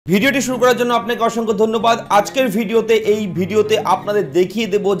ভিডিওটি শুরু করার জন্য আপনাকে অসংখ্য ধন্যবাদ। আজকের ভিডিওতে আপনাদের দেখিয়ে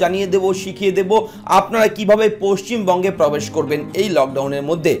দেব, জানিয়ে দেব, শিখিয়ে দেব আপনারা কিভাবে পশ্চিমবঙ্গে প্রবেশ করবেন এই লকডাউনের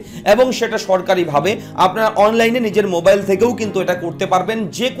মধ্যে, এবং সেটা সরকারিভাবে আপনারা অনলাইনে নিজের মোবাইল থেকেও কিন্তু এটা করতে পারবেন।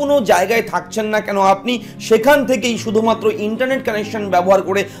 যে কোনো জায়গায় থাকছেন না কেন আপনি সেখান থেকেই শুধুমাত্র ইন্টারনেট কানেকশন ব্যবহার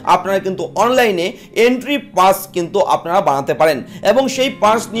করে আপনারা কিন্তু অনলাইনে এন্ট্রি পাস কিন্তু আপনারা বানাতে পারেন, এবং সেই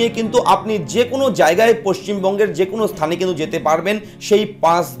পাস নিয়ে কিন্তু আপনি যে কোনো জায়গায় পশ্চিমবঙ্গের যে কোনো স্থানে কিন্তু যেতে পারবেন সেই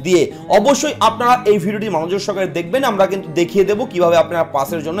পাস দিয়ে। অবশ্যই আপনারা এই ভিডিওটি মনোযোগ সহকারে দেখবেন, আমরা কিন্তু দেখিয়ে দেব কিভাবে আপনারা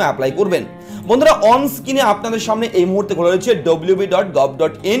পাসের জন্য অ্যাপ্লাই করবেন। বন্ধুরা, অন স্ক্রিনে আপনাদের সামনে এই মুহূর্তে খোলা রয়েছে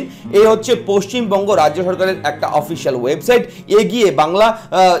www.gov.in। এই হচ্ছে পশ্চিমবঙ্গ রাজ্য সরকারের একটা অফিসিয়াল ওয়েবসাইট। এগিয়ে বাংলা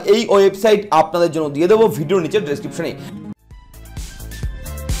এই ওয়েবসাইট আপনাদের জন্য দিয়ে দেবো ভিডিওর নিচে ডেসক্রিপশনে।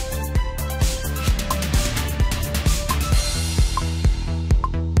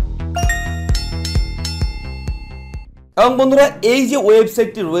 এবং বন্ধুরা, এই যে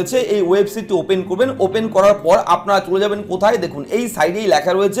ওয়েবসাইটটি রয়েছে এই ওয়েবসাইটটি ওপেন করবেন। ওপেন করার পর আপনারা চলে যাবেন কোথায়, দেখুন এই সাইডেই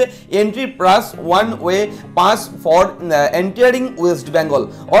লেখা রয়েছে entry plus one way pass for entering West Bengal,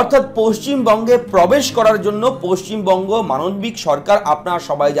 অর্থাৎ পশ্চিমবঙ্গে প্রবেশ করার জন্য পশ্চিমবঙ্গ মানবিক সরকার, আপনারা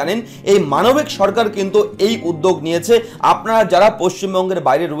সবাই জানেন এই মানবিক সরকার কিন্তু এই উদ্যোগ নিয়েছে। আপনারা যারা পশ্চিমবঙ্গের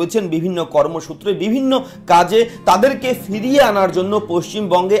বাইরে রয়েছেন বিভিন্ন কর্মসূত্রে বিভিন্ন কাজে, তাদেরকে ফিরিয়ে আনার জন্য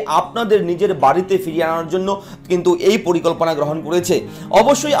পশ্চিমবঙ্গে আপনাদের নিজের বাড়িতে ফিরিয়ে আনার জন্য কিন্তু এই পরিকল্পনা গ্রহণ করেছে।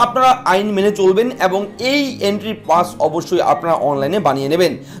 অবশ্যই আপনারা আইন মেনে চলবেন এবং এই এন্ট্রি পাস অবশ্যই আপনারা অনলাইনে বানিয়ে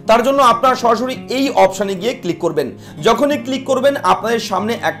নেবেন। তার জন্য আপনারা সরাসরি এই অপশনে গিয়ে ক্লিক করবেন। যখনই ক্লিক করবেন আপনাদের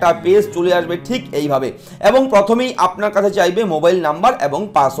সামনে একটা পেজ চলে আসবে ঠিক এইভাবে, এবং প্রথমেই আপনার কাছে চাইবে মোবাইল নাম্বার এবং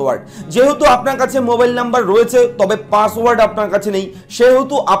পাসওয়ার্ড। যেহেতু আপনার কাছে মোবাইল নাম্বার রয়েছে তবে পাসওয়ার্ড আপনার কাছে নেই,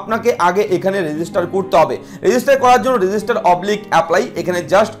 সেহেতু আপনাকে আগে এখানে রেজিস্টার করতে হবে। রেজিস্টার করার জন্য রেজিস্টার অ্যাপ্লাই এখানে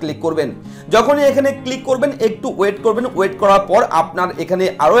জাস্ট ক্লিক করবেন। যখনই এখানে ক্লিক করবেন একটু ওয়েট করবেন। ওয়েট করার পর আপনার এখানে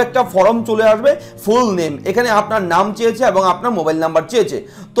আরো একটা ফর্ম চলে আসবে, ফুল নেম। এখানে আপনার নাম চেয়েছে এবং আপনার মোবাইল নাম্বার চেয়েছে,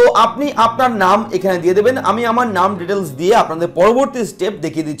 তো আপনি আপনার নাম এখানে দিয়ে দেবেন। আমি আমার নাম ডিটেলস দিয়ে আপনাদের পরবর্তী স্টেপ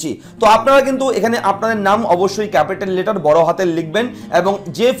দেখিয়ে দিচ্ছি। তো আপনারা কিন্তু এখানে আপনাদের নাম অবশ্যই ক্যাপিটাল লেটার বড় হাতের লিখবেন, এবং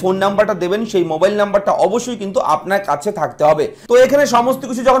যে ফোন নাম্বারটা দেবেন সেই মোবাইল নাম্বারটা অবশ্যই কিন্তু আপনার কাছে থাকতে হবে। তো এখানে সমস্ত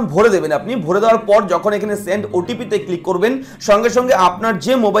কিছু যখন ভরে দেবেন, আপনি ভরে দেওয়ার পর যখন এখানে সেন্ড ওটিপিতে ক্লিক করবেন, সঙ্গে সঙ্গে আপনার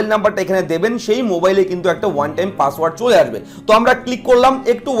যে মোবাইল নাম্বারটা এখানে দেবেন সেই মোবাইলে কিন্তু একটা ওয়ান টাইম পাসওয়ার্ড চলে আসবে। তো আমরা ক্লিক করলাম,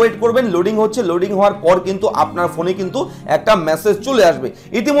 একটু ওয়েট করবেন। লোডিং হচ্ছে, লোডিং হওয়ার পর কিন্তু আপনার ফোনে কিন্তু একটা মেসেজ চলে আসবে।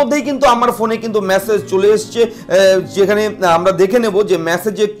 ইতিমধ্যেই কিন্তু আমার ফোনে কিন্তু মেসেজ চলে এসছে, যেখানে আমরা দেখে নেব যে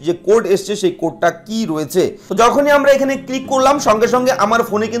মেসেজে যে কোড এসছে সেই কোডটা কি রয়েছে। তো যখনই আমরা এখানে ক্লিক করলাম সঙ্গে সঙ্গে আমার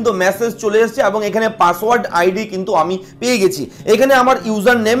ফোনে কিন্তু মেসেজ চলে এসছে, এবং এখানে পাসওয়ার্ড আইডি কিন্তু আমি পেয়ে গেছি। এখানে আমার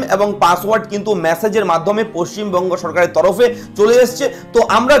ইউজার নেম এবং পাসওয়ার্ড কিন্তু মেসেজের মাধ্যমে পশ্চিমবঙ্গ সরকারের তরফে চলে এসছে। তো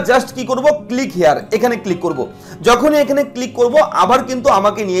আমরা জাস্ট কি করব, ক্লিক হিয়ার, এখানে ক্লিক করব। যখনই এখানে ক্লিক করব আবার কিন্তু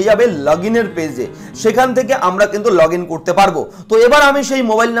আমাকে নিয়ে যাবে লগইনের পেজে, সেখান থেকে আমরা কিন্তু লগ ইন করতে পারবো। তো এবার আমি সেই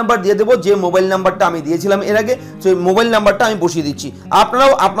মোবাইল নাম্বার দিয়ে দেবো যে মোবাইল নাম্বারটা আমি দিয়েছিলাম এর আগে, সেই মোবাইল নাম্বারটা আমি বসিয়ে দিচ্ছি।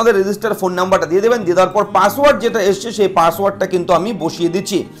 আপনারাও আপনাদের রেজিস্টার ফোন নাম্বারটা দিয়ে দেবেন। দিয়ে দেওয়ার পর পাসওয়ার্ড যেটা এসছে সেই পাসওয়ার্ডটা কিন্তু আমি বসিয়ে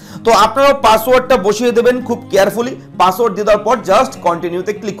দিচ্ছি। তো আপনারাও পাসওয়ার্ডটা বসিয়ে দেবেন খুব কেয়ারফুলি। পাসওয়ার্ড দিয়ে দেওয়ার পর জাস্ট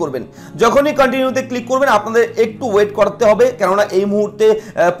কন্টিনিউতে ক্লিক করবেন। যখনই কন্টিনিউতে ক্লিক করবেন আপনাদের একটু ওয়েট করতে হবে, কেননা এই মুহূর্তে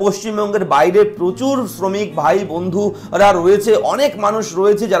পশ্চিমবঙ্গের বাইরে প্রচুর শ্রমিক ভাই বন্ধুরা রয়েছে, অনেক মানুষ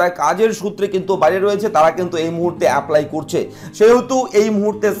রয়েছে যারা কাজের সূত্রে কিন্তু বাইরে রয়েছে, তারা কিন্তু এই মুহূর্তে অ্যাপ্লাই করছে। সেহেতু এই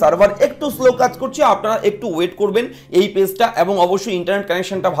মুহূর্তে সার্ভার একটু স্লো কাজ করছে, আপনারা একটু ওয়েট করবেন এই পেজটা, এবং অবশ্যই ইন্টারনেট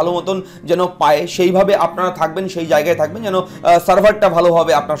কানেকশনটা ভালো মতন যেন পায় সেইভাবে আপনারা থাকবেন, সেই জায়গায় থাকবেন যেন সার্ভারটা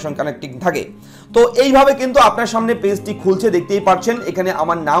ভালোভাবে আপনার সঙ্গে কানেক্টিং থাকে। তো এইভাবে কিন্তু আপনার সামনে পেজটি খুলছে, দেখতেই পাচ্ছেন এখানে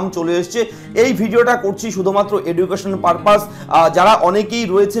আমার নাম চলে এসছে। এই ভিডিওটা করছি শুধুমাত্র এডুকেশন পারপাস। যারা অনেকেই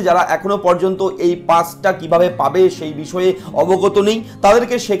রয়েছে যারা এখনো পর্যন্ত এই পাসটা কিভাবে পাবে সেই বিষয়ে অবগত নেই,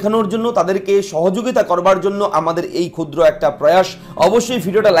 তাদেরকে শেখানোর জন্য, তাদেরকে সহযোগিতা করবার জন্য আমাদের এই ক্ষুদ্র একটা প্রয়াস। অবশ্যই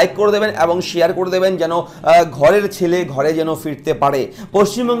ভিডিওটা লাইক করে দেবেন এবং শেয়ার করে দেবেন, যেন ঘরের ছেলে ঘরে যেন ফিরতে পারে,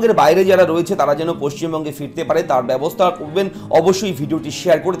 পশ্চিমবঙ্গের বাইরে যারা রয়েছে তারা যেন পশ্চিমবঙ্গে ফিরতে পারে তার ব্যবস্থা করবেন। অবশ্যই ভিডিওটি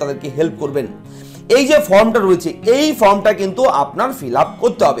শেয়ার করে তাদেরকে হেল্প করবেন। এই যে ফর্মটা রয়েছে এই ফর্মটা কিন্তু আপনার ফিল আপ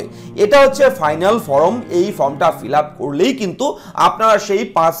করতে হবে। এটা হচ্ছে ফাইনাল ফর্ম। এই ফর্মটা ফিল আপ করলেই কিন্তু আপনারা সেই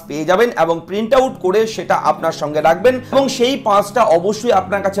পাস পেয়ে যাবেন, এবং প্রিন্ট আউট করে সেটা আপনার সঙ্গে রাখবেন, এবং সেই পাসটা অবশ্যই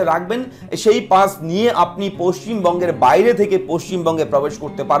আপনার কাছে রাখবেন। সেই পাস নিয়ে আপনি পশ্চিমবঙ্গের বাইরে থেকে পশ্চিমবঙ্গে প্রবেশ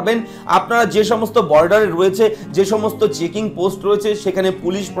করতে পারবেন। আপনারা যে সমস্ত বর্ডারে রয়েছে, যে সমস্ত চেকিং পোস্ট রয়েছে, সেখানে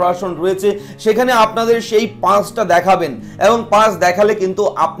পুলিশ প্রশাসন রয়েছে, সেখানে আপনাদের সেই পাসটা দেখাবেন, এবং পাস দেখালে কিন্তু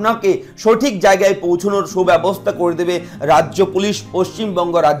আপনাকে সঠিক জায়গায় পৌঁছানোর সুব্যবস্থা করে দেবে রাজ্য পুলিশ,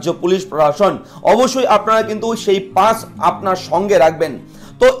 পশ্চিমবঙ্গ রাজ্য পুলিশ প্রশাসন। অবশ্যই আপনারা কিন্তু সেই পাস আপনার সঙ্গে রাখবেন।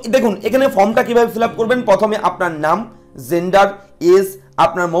 তো দেখুন এখানে ফর্মটা কিভাবে ফিল আপ করবেন। প্রথমে আপনার নাম, জেন্ডার, এজ,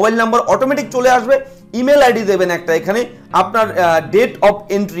 আপনার মোবাইল নাম্বার অটোমেটিক চলে আসবে, ইমেল আইডি দেবেন একটা এখানে, আপনার date of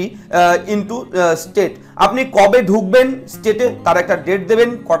entry into state, আপনি কবে ঢুকবেন স্টেটে তার একটা ডেট দেবেন,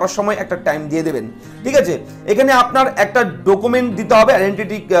 কটার সময় একটা টাইম দিয়ে দেবেন, ঠিক আছে। এখানে আপনার একটা ডকুমেন্ট দিতে হবে,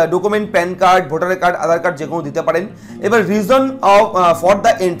 identity document, pan card, voter card, আধার কার্ড যে কোনো দিতে পারেন। এবার reason of for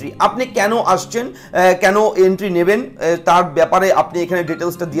the entry, আপনি কেন আসছেন, কেন এন্ট্রি নেবেন তার ব্যাপারে আপনি এখানে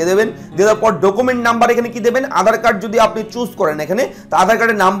ডিটেলসটা দিয়ে দেবেন। দেওয়ার পর ডকুমেন্ট নাম্বার এখানে কি দেবেন, আধার কার্ড যদি আপনি চুজ করেন এখানে, তো আধার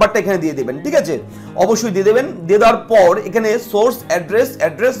কার্ডের নাম্বারটা এখানে দিয়ে দেবেন, ঠিক আছে, অবশ্যই দিয়ে দেবেন। দিয়ে দেওয়ার পর এখানে source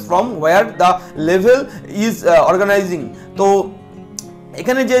address from wire the level is organising, তো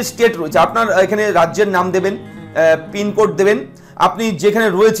এখানে যে স্টেট রয়েছে আপনার এখানে রাজ্যের নাম দেবেন, পিনকোড দেবেন, আপনি যেখানে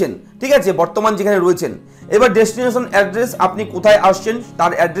রয়েছেন, ঠিক আছে, বর্তমান যেখানে রয়েছেন। এবার ডেস্টিনেশন অ্যাড্রেস, আপনি কোথায় আসছেন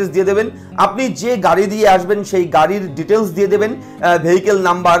তার অ্যাড্রেস দিয়ে দেবেন, আপনি যে গাড়ি দিয়ে আসবেন সেই গাড়ির ডিটেলস দিয়ে দেবেন, ভেহিকেল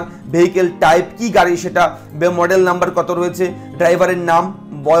নাম্বার, ভেহিকেল টাইপ কি গাড়ি সেটা, মডেল নাম্বার কত রয়েছে, ড্রাইভারের নাম,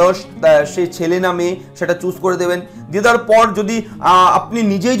 বয়স, সে ছেলে না মেয়ে সেটা চুজ করে দেবেন। দিয়ে দেওয়ার পর যদি আপনি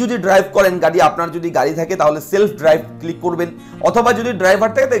নিজেই যদি ড্রাইভ করেন গাড়ি, আপনার যদি গাড়ি থাকে তাহলে সেলফ ড্রাইভ ক্লিক করবেন, অথবা যদি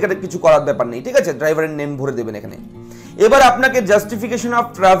ড্রাইভার থাকে তো এখানে কিছু করার ব্যাপার নেই, ঠিক আছে, ড্রাইভারের নেম ভরে দেবেন এখানে। এবার আপনাকে জাস্টিফিকেশন অফ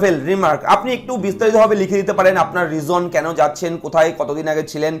ট্রাভেল রিমার্ক, আপনি একটু বিস্তারিতভাবে লিখে দিতে পারেন আপনার রিজন, কেন যাচ্ছেন, কোথায় কতদিন আগে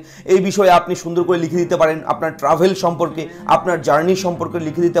ছিলেন, এই বিষয়ে আপনি সুন্দর করে লিখে দিতে পারেন, আপনার ট্রাভেল সম্পর্কে, আপনার জার্নি সম্পর্কে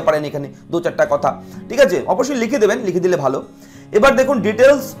লিখে দিতে পারেন এখানে 2-4টা কথা, ঠিক আছে, অবশ্যই লিখে দেবেন, লিখে দিলে ভালো। এবার দেখুন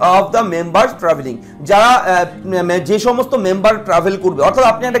details of the member travelling, যারা যে সমস্ত মেম্বার ট্রাভেল করবে, অর্থাৎ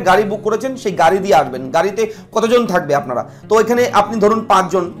আপনি একটা গাড়ি বুক করেছেন, সেই গাড়ি দিয়ে আসবেন, গাড়িতে কতজন থাকবে আপনারা, তো এখানে আপনি ধরুন 5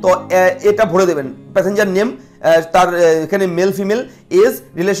 জন, তো এটা ভরে দেবেন, প্যাসেঞ্জার নেম, তার এখানে মেল ফিমেল, এজ,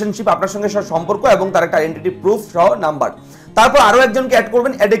 রিলেশনশিপ, আপনার সঙ্গে সম্পর্ক এবং তার একটা আইডেন্টিটি প্রুফ সহ নাম্বার। তারপর আরো একজনকে অ্যাড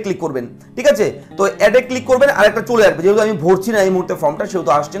করবেন, অ্যাডে ক্লিক করবেন, ঠিক আছে, তো অ্যাডে ক্লিক করবেন, আর একটা চলে আসবে, যেহেতু আমি ভরছি না এই মুহূর্তে ফর্মটা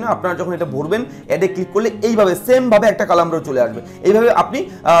সেহেতু আসছে না, আপনারা যখন এটা ভরবেন অ্যাডে ক্লিক করলে এইভাবে সেম ভাবে একটা কলামও চলে আসবে, এইভাবে আপনি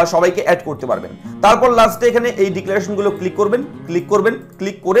সবাইকে অ্যাড করতে পারবেন। তারপর লাস্টে এখানে এই ডিক্লারেশনগুলো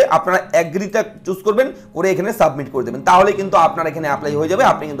ক্লিক করে আপনারা অ্যাগ্রিটা চুজ করবেন, করে এখানে সাবমিট করে দেবেন, তাহলে কিন্তু আপনার এখানে অ্যাপ্লাই হয়ে যাবে,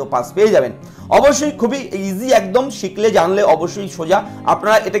 আপনি কিন্তু পাস পেয়ে যাবেন। অবশ্যই খুবই ইজি, একদম শিখলে জানলে অবশ্যই সোজা,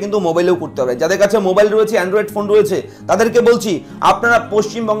 আপনারা এটা কিন্তু মোবাইলেও করতে পারবেন। যাদের কাছে মোবাইল রয়েছে, অ্যান্ড্রয়েড ফোন রয়েছে, তাদেরকে বলছি আপনারা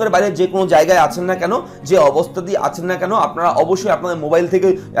পশ্চিমবঙ্গের বাইরে যে কোনো জায়গায় আছেন না কেন, যে অবস্থা দিয়ে আছেন না কেন, আপনারা অবশ্যই আপনাদের মোবাইল থেকে,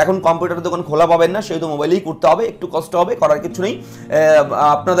 এখন কম্পিউটারের দোকান খোলা পাবেন না, সেহেতু মোবাইলেই করতে হবে, একটু কষ্ট হবে, করার কিছু নেই।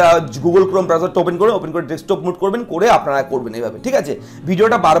 আপনারা গুগল ক্রোম ব্রাউজারটা ওপেন করে ডেস্কটপ মুড করবেন, করে আপনারা করবেন এইভাবে, ঠিক আছে।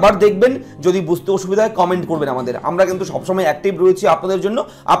 ভিডিওটা বারবার দেখবেন, যদি বুঝতে অসুবিধা হয় কমেন্ট করবেন আমাদের, আমরা কিন্তু সবসময় অ্যাক্টিভ রয়েছি আপনাদের জন্য,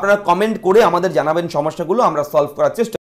 আপনারা কমেন্ট করে আমাদের জানাবেন সমস্যাগুলো, আমরা সলভ করার চেষ্টা